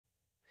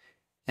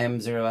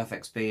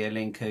M0FXB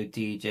ALINCO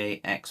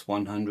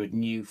DJ-X100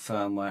 new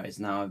firmware is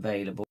now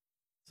available.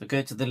 So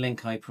go to the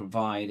link I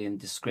provide in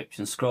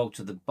description, scroll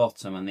to the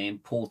bottom, and the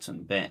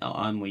important bit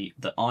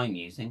that I'm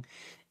using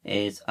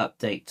is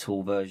update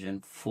tool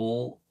version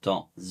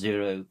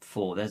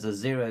 4.04. There's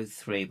a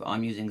 03, but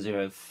I'm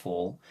using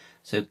 04.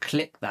 So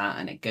click that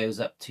and it goes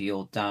up to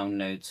your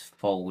downloads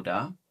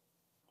folder.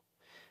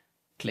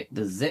 Click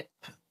the zip.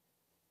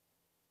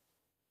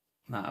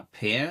 That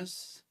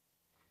appears.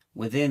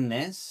 Within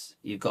this,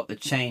 you've got the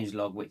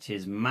changelog, which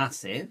is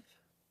massive.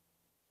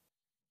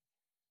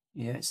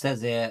 Yeah, it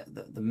says here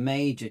that the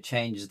major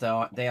changes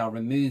they are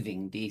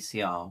removing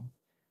DCR,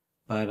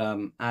 but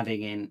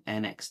adding in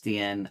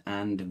NXDN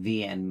and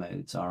VN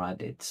modes are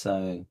added.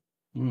 So,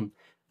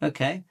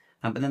 okay.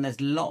 But then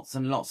there's lots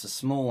and lots of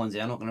small ones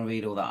here. I'm not going to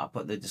read all that. I'll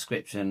put the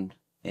description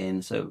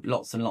in. So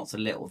lots and lots of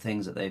little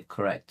things that they've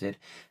corrected.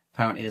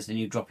 Apparently there's a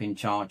new drop-in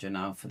charger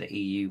now for the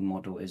EU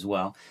model as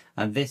well.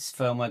 And this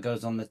firmware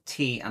goes on the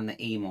T and the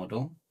E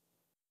model.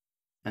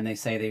 And they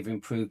say they've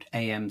improved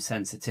AM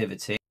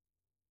sensitivity.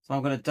 So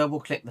I'm going to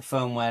double click the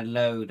firmware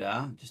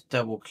loader. Just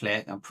double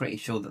click. I'm pretty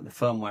sure that the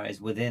firmware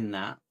is within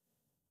that.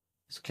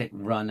 Just click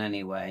run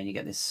anyway. And you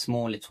get this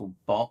small little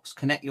box.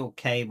 Connect your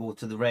cable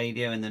to the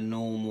radio in the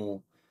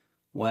normal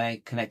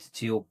way. Connect it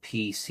to your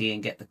PC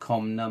and get the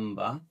COM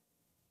number.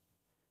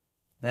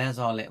 There's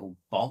our little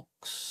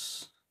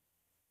box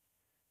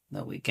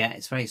that we get.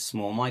 It's very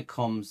small. My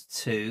COM's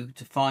 2.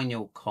 To find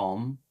your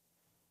COM,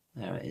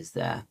 there it is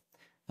there.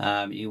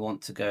 You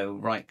want to go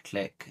right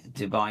click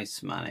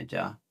device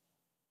manager.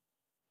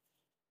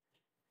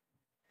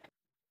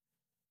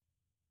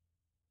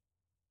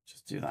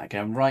 Just do that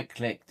again. Right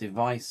click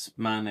device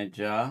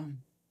manager.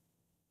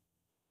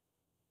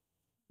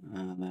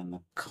 And then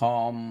the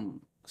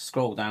COM.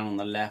 Scroll down on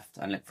the left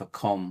and look for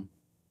COM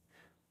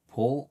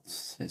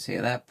ports. Let's see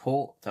there,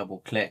 port, double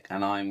click,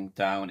 and I'm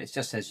down. It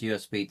just says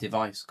USB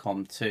device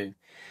COM2.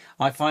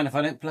 I find if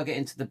I don't plug it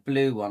into the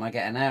blue one, I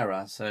get an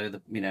error. So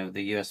the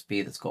the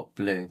USB that's got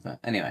blue. But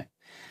anyway,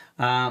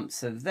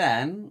 so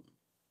then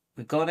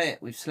we've got it.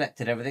 We've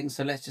selected everything.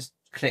 So let's just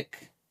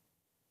click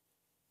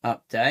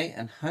update,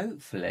 and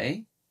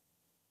hopefully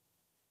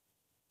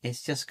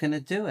it's just going to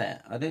do it.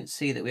 I don't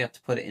see that we have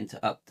to put it into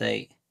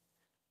update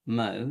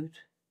mode.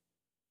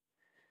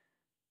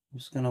 I'm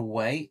just going to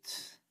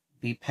wait.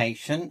 Be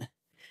patient.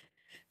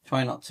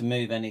 Try not to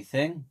move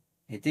anything.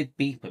 It did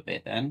beep a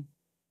bit then.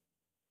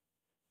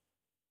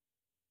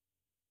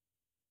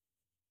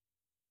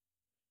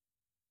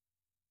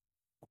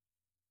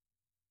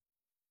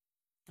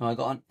 Oh, I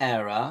got an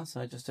error, so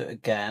I just do it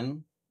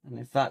again. And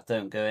if that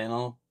don't go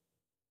in,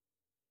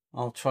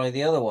 I'll try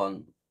the other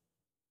one.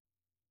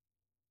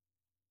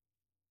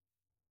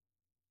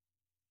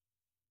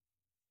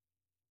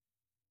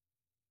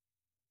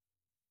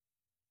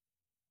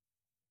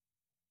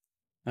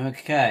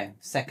 Okay,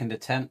 second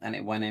attempt, and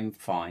it went in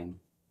fine.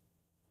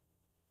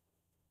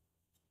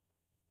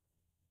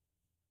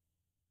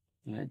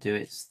 Let it do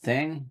its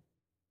thing.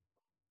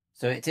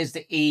 So it is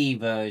the E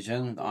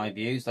version that I've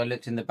used. I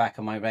looked in the back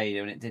of my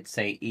radio and it did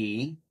say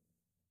E.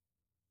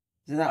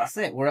 So that's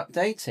it, we're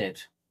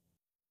updated.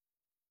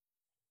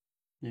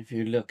 If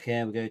you look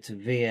here, we go to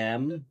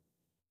VM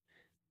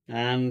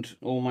and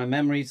all my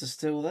memories are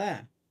still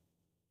there.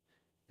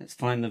 Let's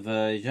find the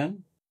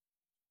version.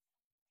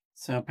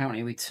 So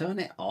apparently we turn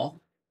it off.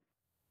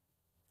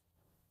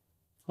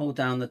 Hold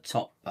down the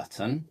top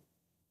button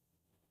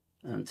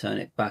and turn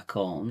it back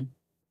on.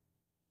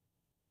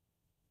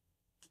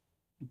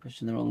 I'm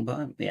pushing the wrong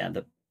button. Yeah,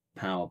 the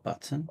power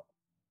button.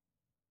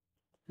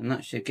 And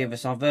that should give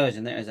us our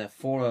version. There is a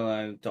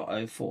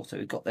 400.04, so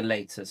we've got the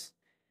latest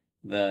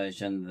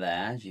version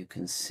there, as you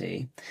can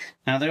see.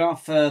 Now there are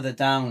further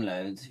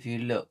downloads. If you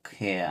look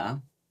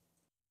here,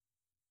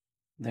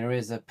 there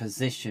is a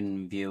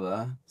position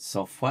viewer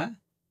software.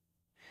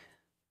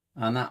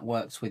 And that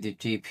works with your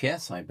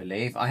GPS, I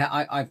believe.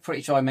 I'm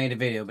pretty sure I made a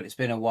video, but it's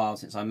been a while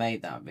since I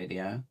made that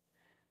video.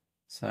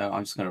 So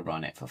I'm just going to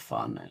run it for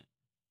fun.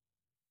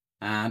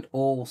 And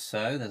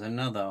also, there's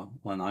another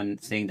one I'm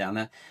seeing down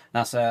there.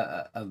 That's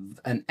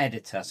an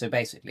editor. So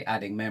basically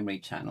adding memory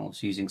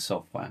channels using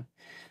software.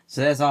 So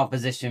there's our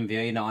position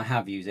view. I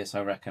have used this.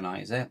 I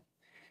recognize it.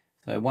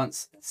 So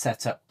once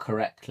set up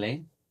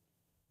correctly,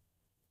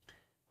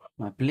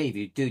 I believe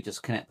you do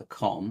just connect the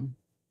COM.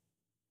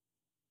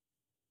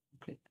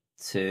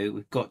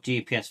 We've got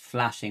GPS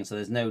flashing, so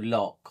there's no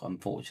lock,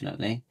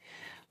 unfortunately,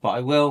 but I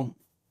will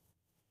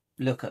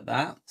look at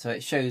that. So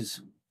it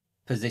shows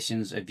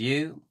positions of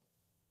view.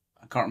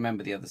 I can't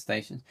remember the other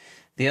stations.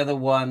 The other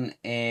one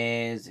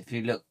is, if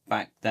you look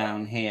back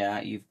down here,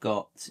 you've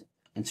got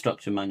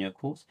instruction manual, of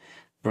course,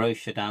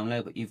 brochure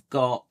download, but you've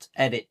got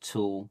edit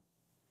tool,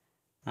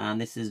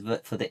 and this is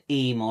for the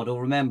E model.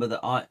 Remember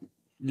that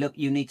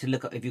you need to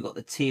look up if you've got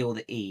the T or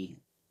the E.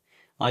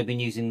 I've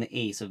been using the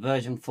E, so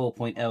version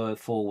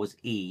 4.004 was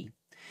E.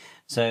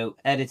 So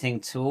editing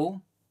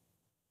tool,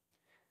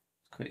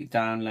 quickly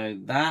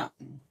download that.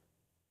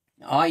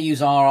 I use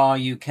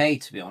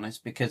RRUK to be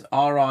honest, because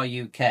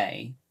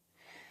RRUK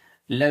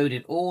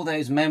loaded all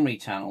those memory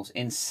channels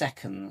in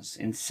seconds,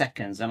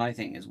 and I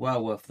think it's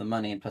well worth the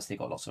money, and plus they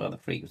got lots of other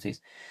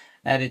frequencies.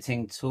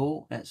 Editing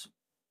tool,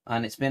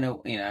 and it's been,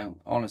 you know,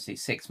 honestly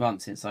 6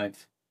 months since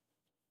I've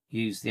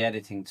used the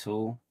editing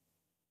tool.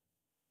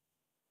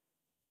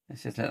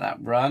 Let's just let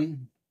that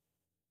run.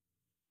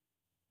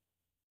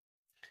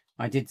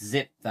 I did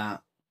zip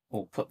that,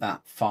 or put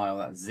that file,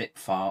 that zip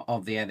file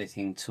of the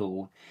editing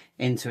tool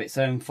into its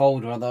own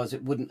folder, otherwise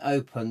it wouldn't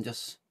open.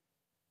 Just,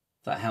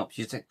 that helps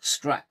you to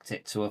extract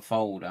it to a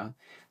folder.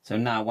 So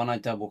now when I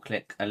double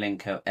click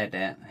ALINCO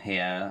edit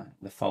here,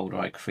 the folder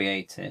I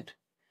created,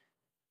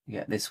 you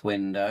get this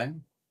window.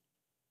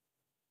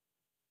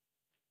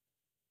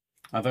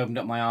 I've opened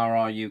up my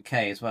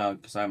RRUK as well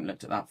because I haven't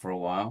looked at that for a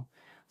while.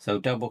 So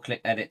double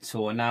click edit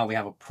tool, and now we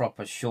have a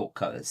proper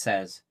shortcut that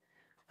says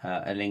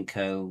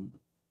ALINCO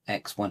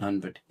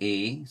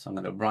X100E. So I'm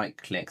going to right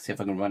click, see if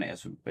I can run it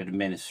as an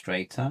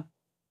administrator.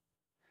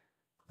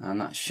 And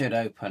that should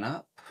open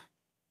up.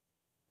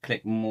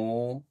 Click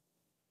more,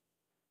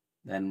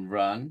 then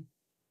run.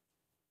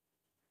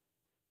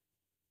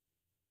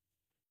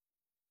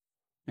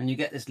 And you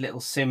get this little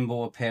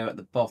symbol appear at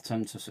the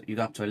bottom, so you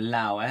have to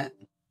allow it.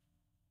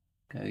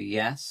 Go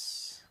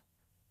yes.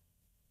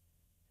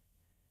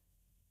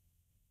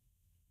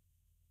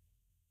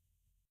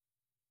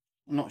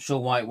 I'm not sure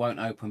why it won't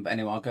open, but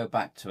anyway, I'll go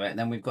back to it. And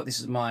then we've got, this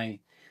is my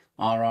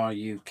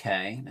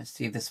RRUK. Let's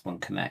see if this one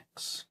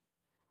connects.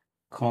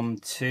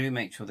 COM2,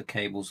 make sure the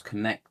cable's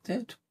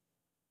connected.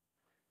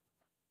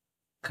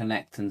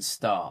 Connect and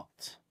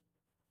start.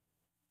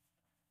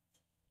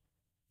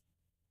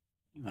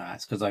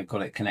 That's because I've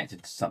got it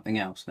connected to something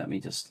else. Let me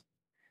just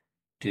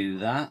do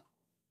that.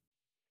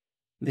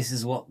 This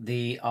is what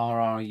the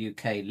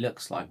RRUK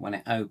looks like when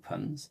it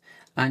opens.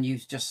 And you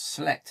just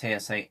select here,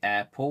 say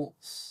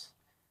airports.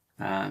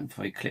 And if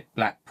we click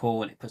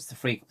Blackpool, it puts the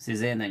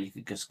frequencies in. Then you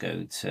could just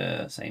go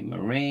to, say,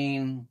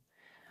 marine,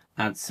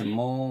 add some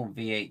more,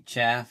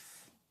 VHF.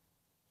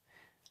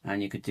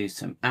 And you could do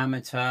some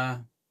amateur.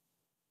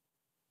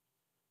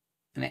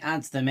 And it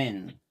adds them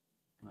in.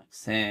 Like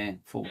say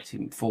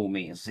 44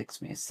 meters,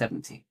 6 meters,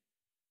 70.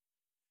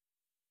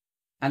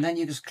 And then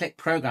you just click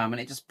program and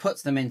it just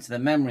puts them into the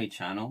memory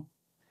channel.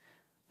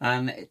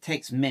 And it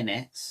takes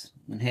minutes.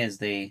 And here's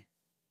the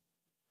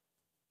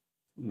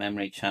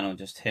memory channel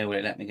just here where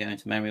it let me go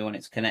into memory when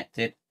it's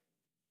connected.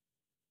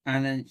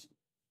 And then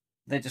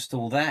they're just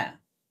all there.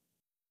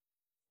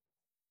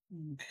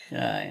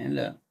 Okay, and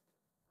look.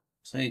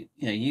 So, you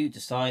know, you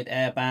decide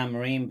airband,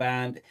 marine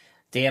band,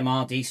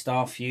 DMR,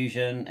 D-Star,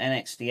 Fusion,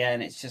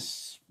 NXDN. It's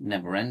just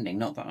never ending.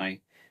 Not that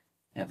I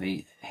ever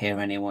hear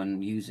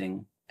anyone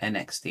using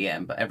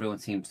NXDN, but everyone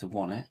seems to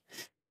want it.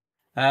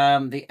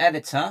 The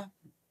editor.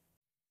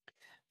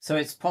 So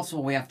it's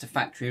possible we have to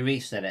factory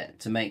reset it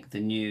to make the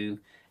new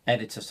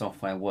editor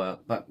software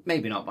work, but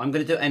maybe not. But I'm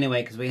going to do it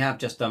anyway because we have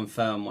just done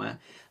firmware.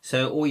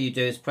 So all you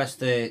do is press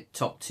the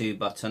top two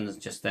buttons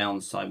just there on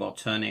the side while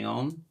turning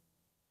on.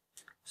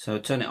 So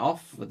turn it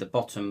off with the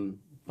bottom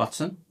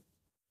button.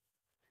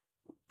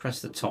 Press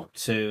the top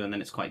two, and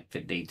then it's quite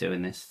fiddly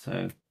doing this.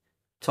 So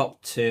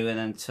top two and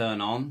then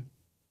turn on.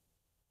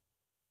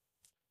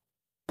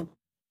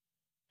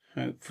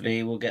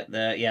 Hopefully we'll get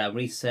the, yeah,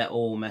 reset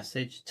all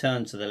message.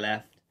 Turn to the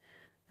left,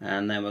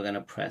 and then we're going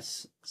to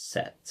press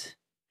set.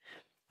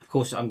 Of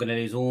course, I'm going to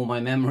lose all my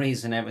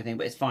memories and everything,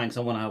 but it's fine because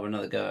I want to have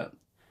another go at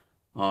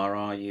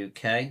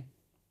RRUK,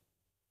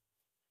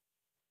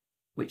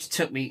 which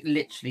took me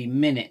literally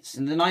minutes.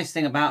 And the nice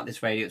thing about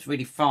this radio, it's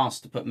really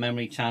fast to put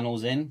memory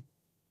channels in.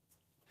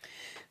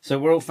 So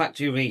we're all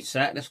factory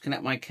reset. Let's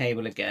connect my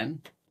cable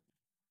again.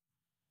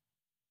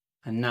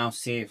 And now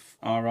see if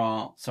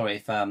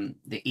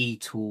the E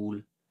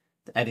tool,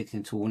 the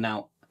editing tool,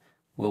 now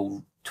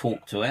will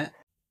talk to it.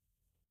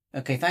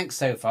 Okay, thanks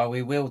so far.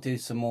 We will do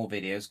some more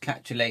videos.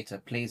 Catch you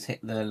later. Please hit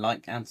the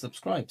like and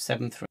subscribe.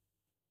 7-3.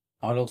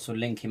 I'll also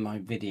link in my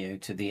video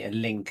to the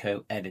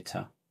ALINCO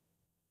editor.